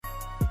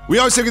We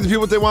always say to the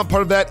people what they want.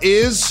 Part of that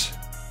is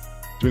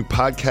doing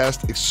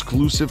podcast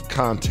exclusive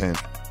content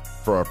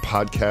for our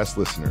podcast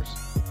listeners.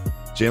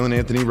 Jalen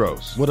Anthony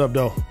Rose. What up,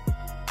 though?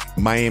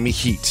 Miami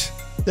Heat.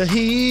 The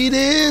heat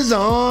is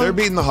on. They're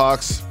beating the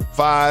Hawks.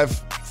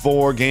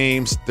 5-4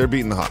 games. They're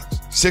beating the Hawks.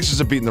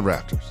 Sixers are beating the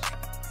Raptors.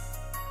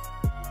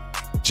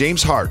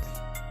 James Harden,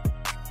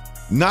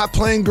 not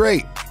playing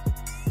great.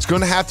 He's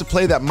going to have to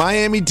play that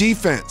Miami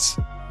defense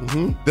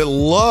that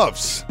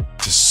loves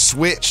to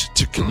switch,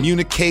 to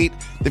communicate.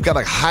 They've got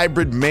a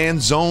hybrid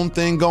man-zone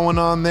thing going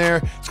on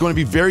there. It's going to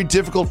be very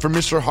difficult for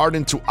Mr.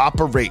 Harden to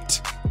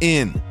operate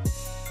in.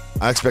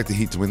 I expect the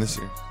Heat to win this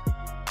series.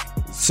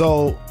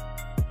 So,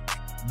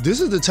 this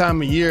is the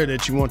time of year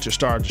that you want your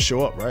star to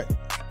show up, right?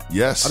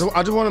 Yes.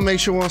 I just want to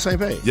make sure we're on the same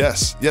page.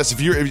 Yes.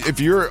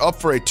 If you're up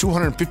for a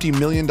 $250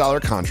 million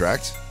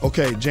contract.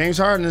 Okay, James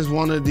Harden is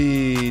one of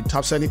the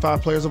top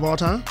 75 players of all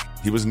time?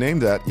 He was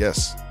named that,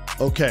 yes.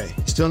 Okay,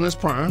 still in his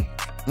prime.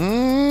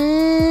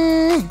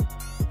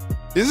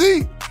 Is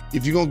he?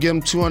 If you're going to give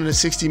him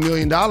 $260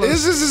 million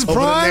is this his over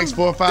prime? the next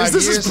 4 or 5 years.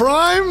 Is this his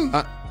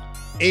prime?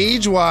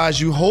 Age-wise,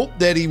 you hope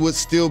that he would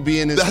still be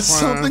in his prime. That's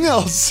something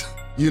else.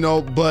 You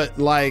know, but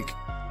like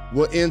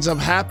what ends up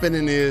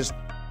happening is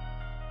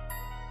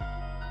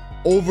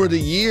over the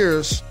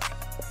years,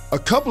 a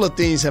couple of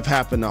things have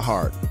happened to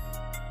Harden.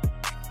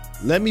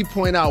 Let me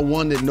point out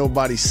one that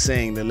nobody's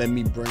saying that let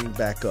me bring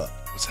back up.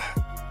 What's that?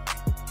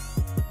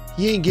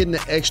 He ain't getting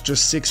the extra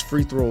 6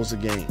 free throws a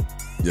game.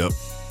 Yep.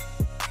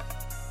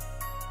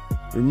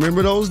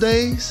 Remember those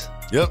days?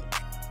 Yep.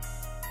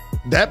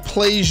 That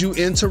plays you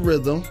into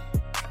rhythm.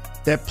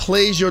 That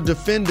plays your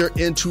defender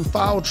into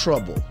foul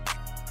trouble.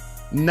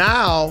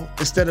 Now,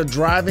 instead of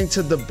driving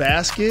to the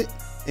basket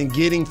and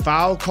getting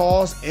foul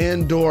calls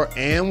and/or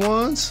and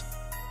ones,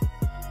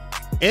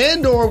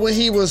 and/or when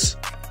he was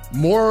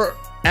more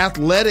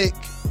athletic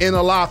and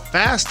a lot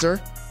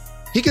faster,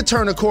 he could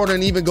turn a corner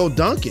and even go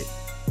dunk it.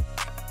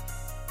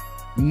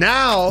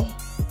 Now,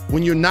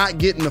 when you're not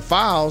getting the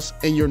fouls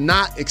and you're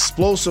not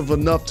explosive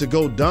enough to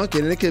go dunk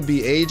it, and it could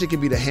be age, it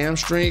could be the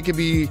hamstring, it could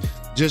be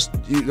just,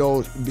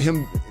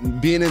 him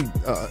being in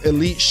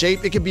elite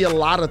shape. It could be a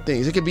lot of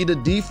things. It could be the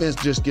defense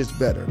just gets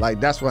better.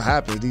 Like, that's what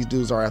happens. These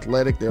dudes are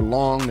athletic. They're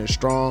long. They're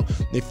strong.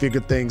 They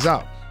figure things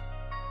out.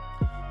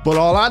 But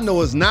all I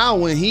know is now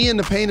when he in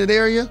the painted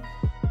area,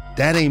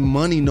 that ain't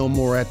money no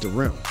more at the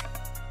rim.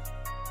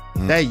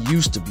 That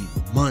used to be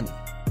money.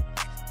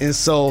 And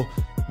so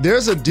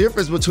there's a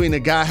difference between a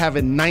guy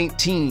having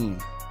 19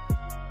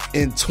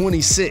 and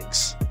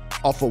 26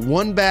 off of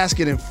 1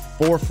 basket and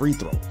 4 free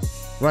throws.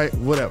 Right,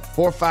 whatever,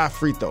 4 or 5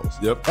 free throws.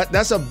 Yep.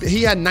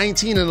 He had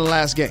 19 in the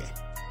last game.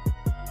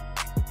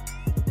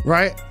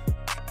 Right?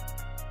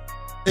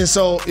 And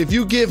so if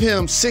you give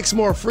him 6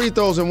 more free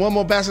throws and 1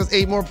 more basket,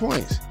 8 more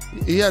points.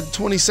 He had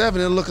 27,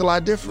 it'll look a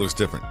lot different. Looks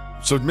different.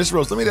 So, Mr.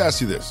 Rose, let me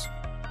ask you this.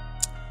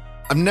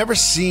 I've never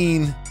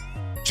seen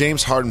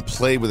James Harden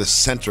play with a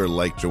center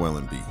like Joel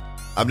Embiid.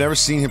 I've never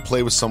seen him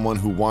play with someone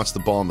who wants the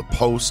ball in the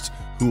post,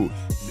 who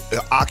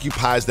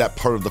occupies that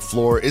part of the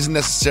floor, isn't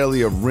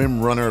necessarily a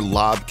rim runner,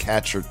 lob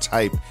catcher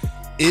type.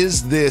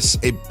 Is this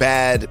a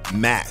bad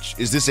match?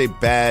 Is this a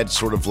bad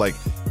sort of like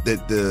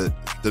the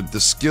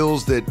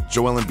skills that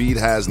Joel Embiid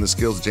has and the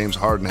skills that James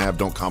Harden have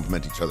don't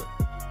complement each other?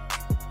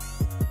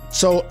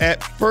 So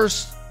at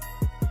first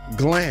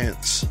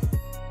glance,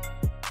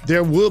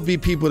 there will be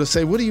people that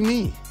say, what do you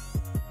mean?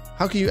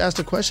 How can you ask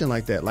a question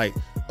like that? Like,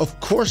 of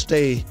course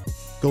they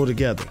go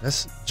together.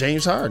 That's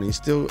James Harden. He's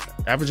still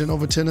averaging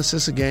over 10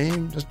 assists a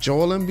game. That's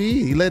Joel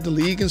Embiid. He led the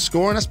league in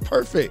scoring. That's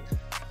perfect.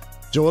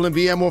 Joel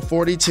Embiid had more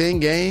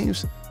 40-10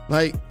 games.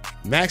 Like,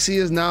 Maxey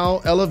is now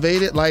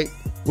elevated. Like,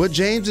 what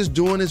James is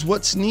doing is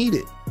what's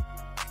needed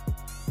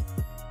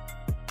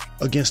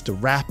against the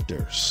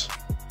Raptors.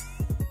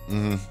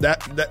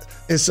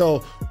 And so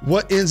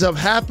what ends up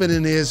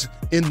happening is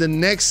in the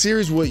next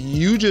series, what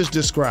you just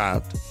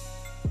described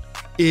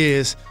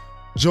is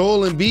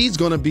Joel Embiid's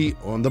going to be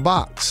on the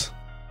box.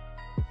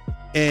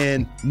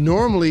 And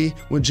normally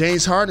when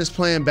James Harden is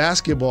playing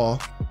basketball,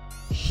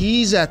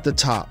 he's at the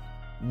top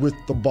with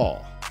the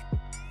ball,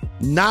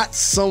 not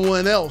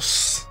someone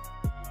else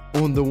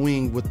on the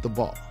wing with the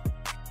ball.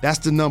 That's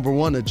the number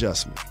one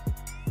adjustment.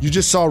 You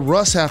just saw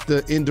Russ have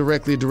to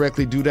directly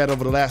do that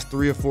over the last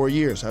 3 or 4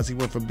 years as he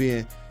went from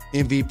being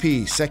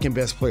MVP, second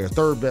best player,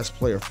 third best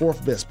player,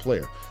 fourth best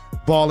player.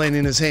 Ball ain't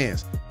in his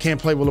hands. Can't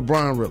play with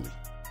LeBron really.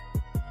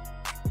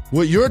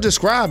 What you're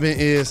describing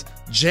is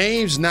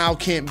James now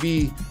can't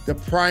be the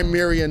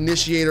primary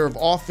initiator of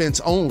offense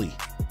only.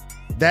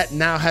 That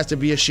now has to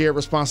be a shared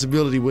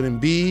responsibility with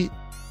Embiid,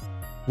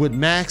 with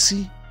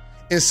Maxey.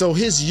 And so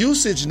his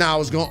usage now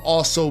is going to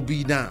also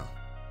be down.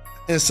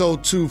 And so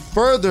to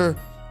further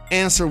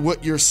answer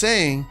what you're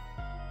saying,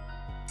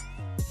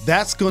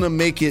 that's going to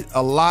make it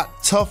a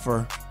lot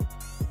tougher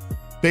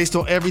based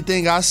on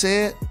everything I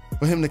said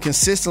for him to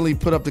consistently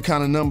put up the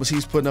kind of numbers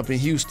he's putting up in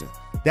Houston.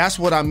 That's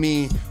what I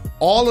mean.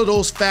 All of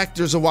those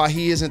factors are why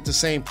he isn't the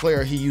same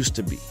player he used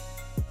to be.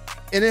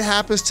 And it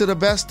happens to the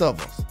best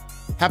of us.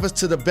 Happens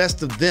to the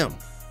best of them.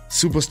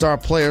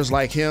 superstar players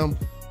like him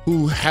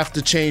who have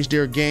to change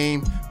their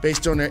game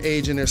based on their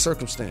age and their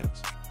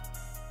circumstance.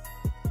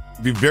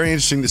 It'd be very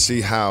interesting to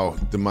see how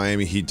the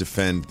Miami Heat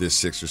defend this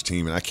Sixers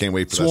team, and I can't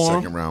wait for that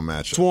second round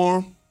matchup.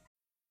 Swarm.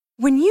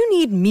 When you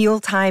need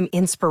mealtime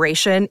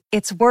inspiration,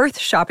 it's worth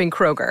shopping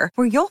Kroger,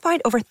 where you'll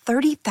find over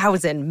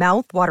 30,000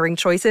 mouth-watering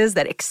choices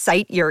that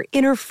excite your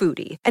inner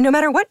foodie. And no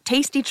matter what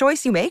tasty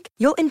choice you make,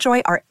 you'll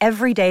enjoy our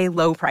everyday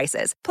low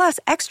prices, plus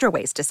extra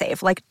ways to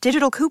save, like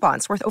digital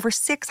coupons worth over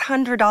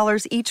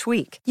 $600 each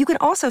week. You can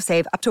also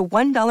save up to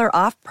 $1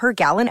 off per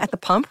gallon at the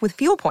pump with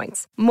fuel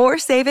points. More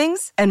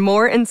savings and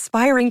more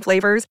inspiring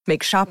flavors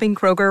make shopping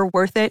Kroger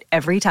worth it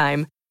every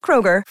time.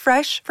 Kroger,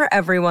 fresh for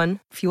everyone.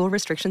 Fuel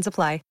restrictions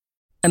apply.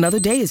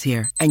 Another day is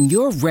here, and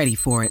you're ready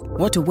for it.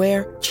 What to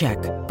wear? Check.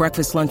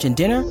 Breakfast, lunch, and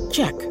dinner?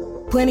 Check.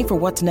 Planning for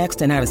what's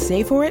next and how to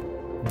save for it?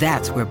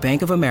 That's where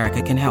Bank of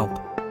America can help.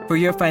 For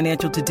your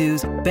financial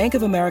to-dos, Bank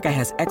of America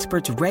has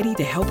experts ready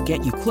to help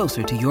get you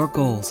closer to your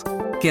goals.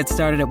 Get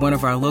started at one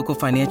of our local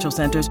financial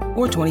centers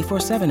or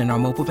 24/7 in our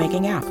mobile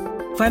banking app.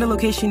 Find a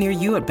location near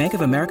you at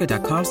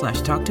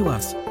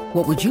bankofamerica.com/talktous.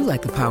 What would you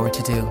like the power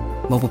to do?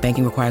 Mobile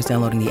banking requires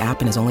downloading the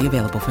app and is only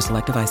available for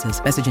select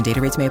devices. Message and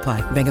data rates may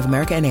apply. Bank of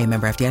America NA,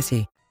 member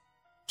FDIC.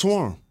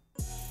 Swarm.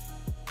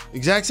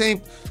 Exact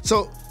same.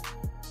 So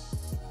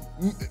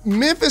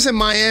Memphis and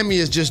Miami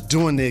is just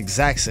doing the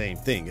exact same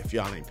thing if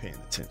y'all ain't paying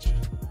attention.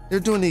 They're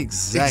doing the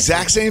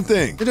exact same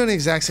thing. They're doing the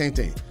exact same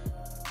thing.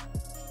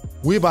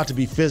 We're about to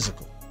be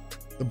physical.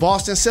 The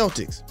Boston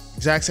Celtics,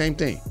 exact same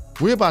thing.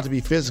 We're about to be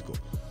physical.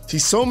 See,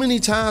 so many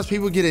times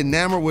people get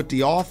enamored with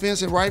the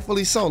offense, and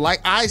rightfully so.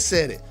 Like I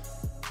said it,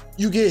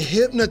 you get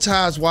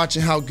hypnotized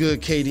watching how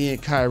good KD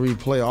and Kyrie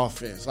play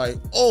offense. Like,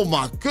 oh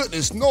my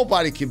goodness,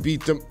 nobody can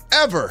beat them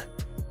ever.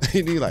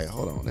 And you're like,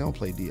 hold on, they don't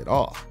play D at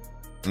all.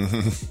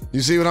 Mm-hmm.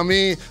 You see what I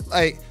mean?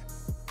 Like,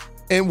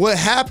 and what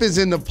happens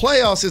in the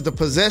playoffs is the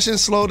possession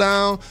slow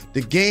down,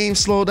 the game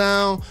slow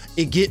down,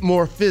 it get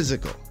more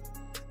physical.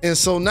 And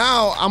so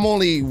now I'm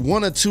only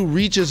one or two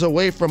reaches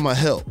away from a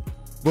help.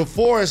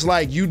 Before it's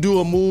like you do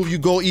a move, you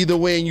go either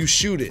way and you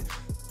shoot it.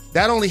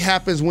 That only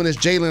happens when it's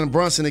Jalen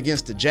Brunson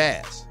against the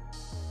Jazz.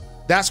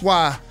 That's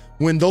why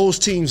when those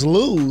teams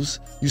lose,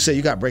 you say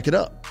you got to break it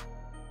up.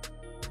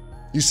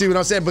 You see what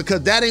I'm saying?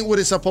 Because that ain't what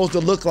it's supposed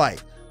to look like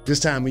this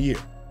time of year.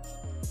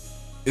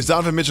 Is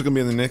Donovan Mitchell going to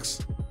be in the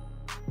Knicks?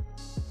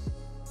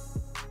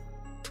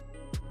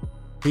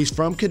 He's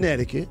from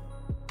Connecticut.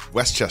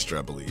 Westchester,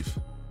 I believe.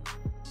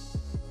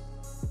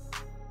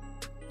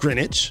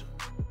 Greenwich.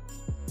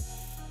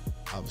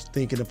 I was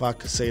thinking if I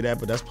could say that,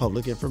 but that's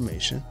public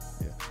information.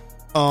 Yeah.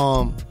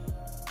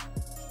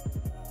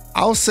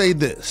 I'll say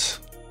this.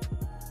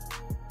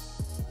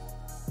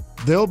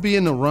 They'll be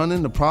in the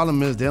running. The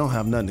problem is they don't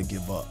have nothing to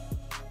give up.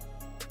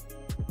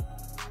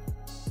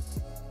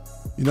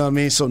 You know what I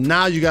mean? So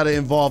now you got to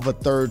involve a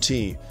third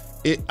team.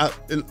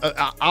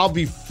 I'll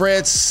be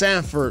Fred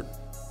Sanford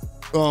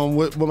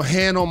with my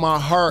hand on my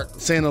heart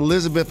saying,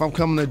 Elizabeth, I'm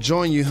coming to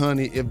join you,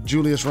 honey, if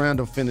Julius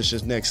Randle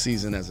finishes next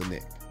season as a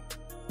Knick.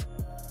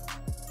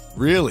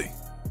 Really?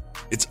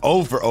 It's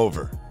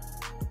over.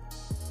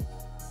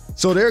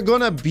 So there are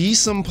going to be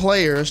some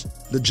players.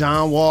 The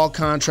John Wall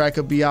contract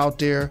will be out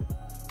there.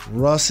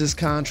 Russ's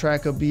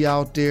contract will be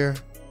out there.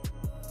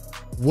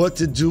 What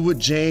to do with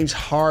James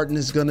Harden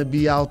is going to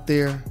be out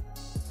there.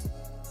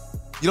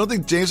 You don't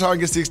think James Harden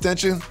gets the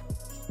extension?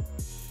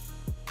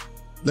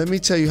 Let me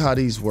tell you how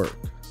these work.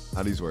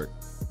 How these work?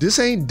 This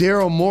ain't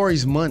Daryl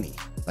Morey's money.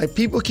 Like,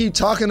 people keep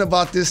talking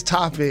about this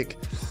topic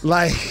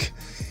like,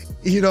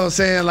 you know what I'm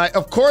saying? Like,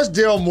 of course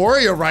Daryl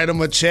Morey will write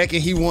him a check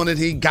and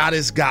he got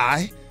his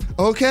guy.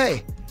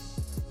 Okay.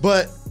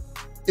 But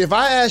if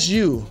I ask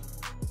you.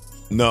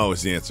 No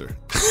is the answer.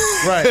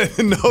 Right.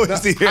 No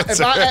is the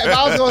answer. If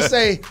I was going to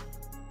say,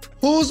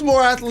 who's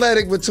more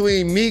athletic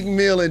between Meek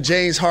Mill and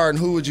James Harden,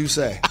 who would you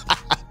say?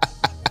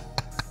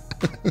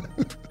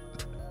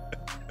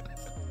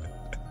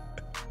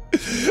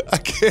 I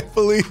can't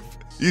believe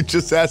you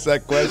just asked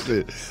that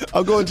question.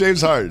 I'm going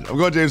James Harden.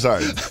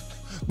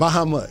 By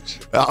how much?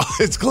 Oh,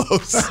 it's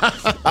close.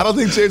 I don't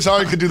think James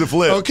Harden could do the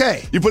flip.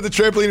 Okay. You put the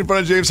trampoline in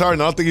front of James Harden,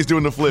 I don't think he's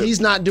doing the flip. He's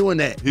not doing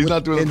that. He's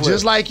not doing the flip. And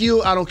just like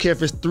you, I don't care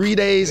if it's 3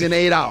 days and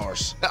 8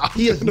 hours.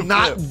 He is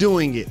not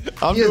doing it.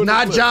 He is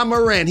not John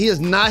Moran. He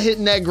is not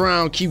hitting that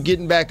ground, keep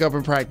getting back up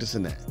and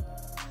practicing that.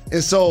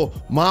 And so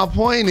my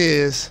point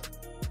is,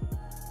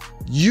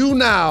 you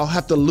now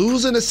have to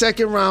lose in the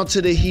second round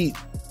to the Heat.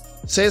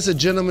 Say it's a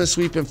gentleman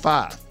sweep in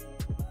 5.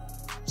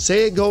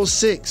 Say it goes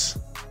 6.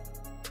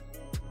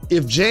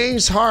 If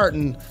James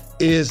Harden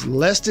is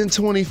less than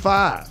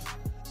 25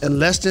 and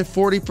less than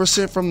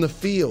 40% from the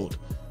field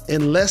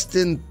and less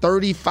than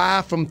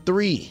 35 from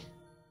 3,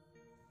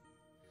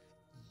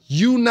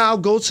 you now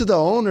go to the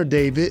owner,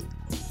 David.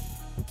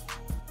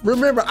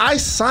 Remember, I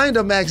signed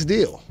a max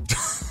deal.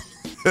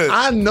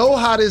 I know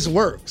how this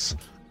works.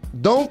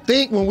 Don't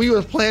think when we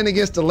was playing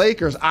against the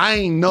Lakers, I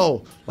ain't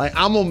know. Like,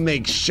 I'm going to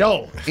make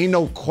sure, ain't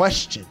no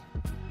question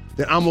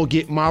that I'm going to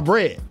get my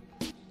bread.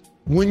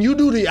 When you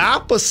do the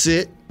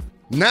opposite,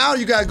 Now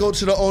you got to go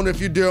to the owner if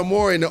you're Daryl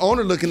Morey, and the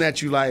owner looking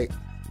at you like,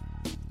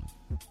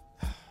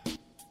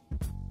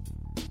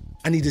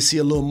 I need to see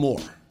a little more.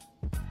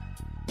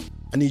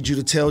 I need you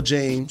to tell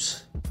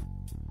James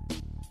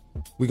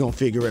we're going to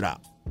figure it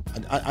out.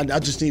 I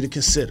just need to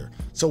consider.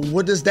 So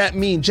what does that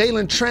mean?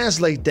 Jalen,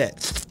 translate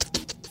that.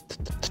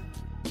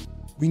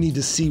 We need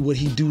to see what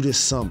he do this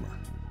summer.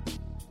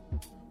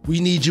 We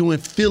need you in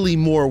Philly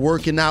more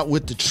working out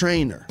with the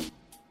trainer.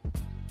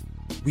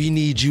 We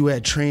need you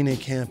at training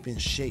camp in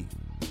shape.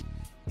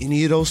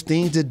 Any of those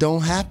things that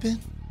don't happen,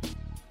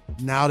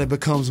 now there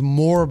becomes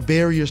more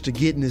barriers to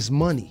getting this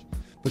money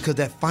because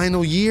that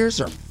final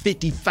years are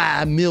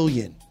 $55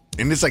 million.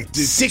 And it's like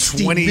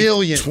 $60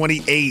 million.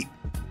 28,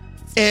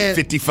 and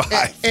 55.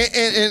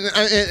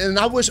 And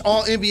I wish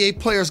all NBA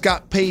players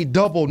got paid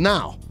double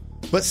now.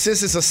 But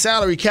since it's a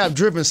salary cap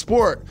driven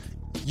sport,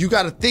 you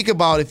got to think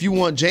about if you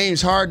want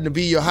James Harden to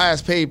be your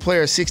highest paid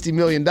player, $60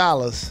 million,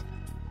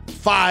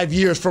 5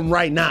 years from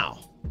right now.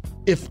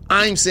 If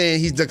I'm saying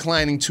he's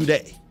declining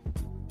today,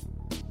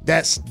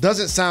 that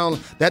doesn't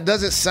sound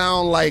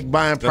like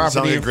buying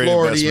property in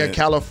Florida and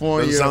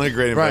California. Doesn't sound like a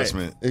great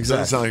investment. Right,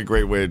 exactly. Doesn't sound like a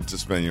great way to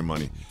spend your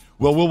money.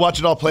 Well, we'll watch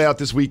it all play out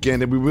this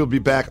weekend, and we will be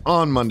back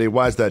on Monday.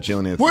 Why is that,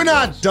 Jalen Anthony? We're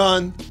not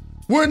done.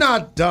 We're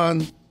not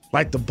done,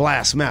 like the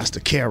blast master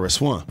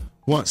Karras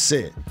once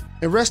said.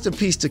 And rest in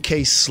peace to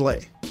Case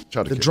Slay,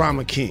 the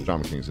Drama King.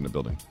 Drama King's in the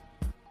building.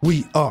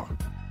 We are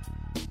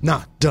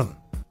not done.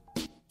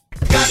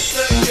 Got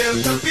to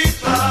give the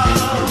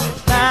people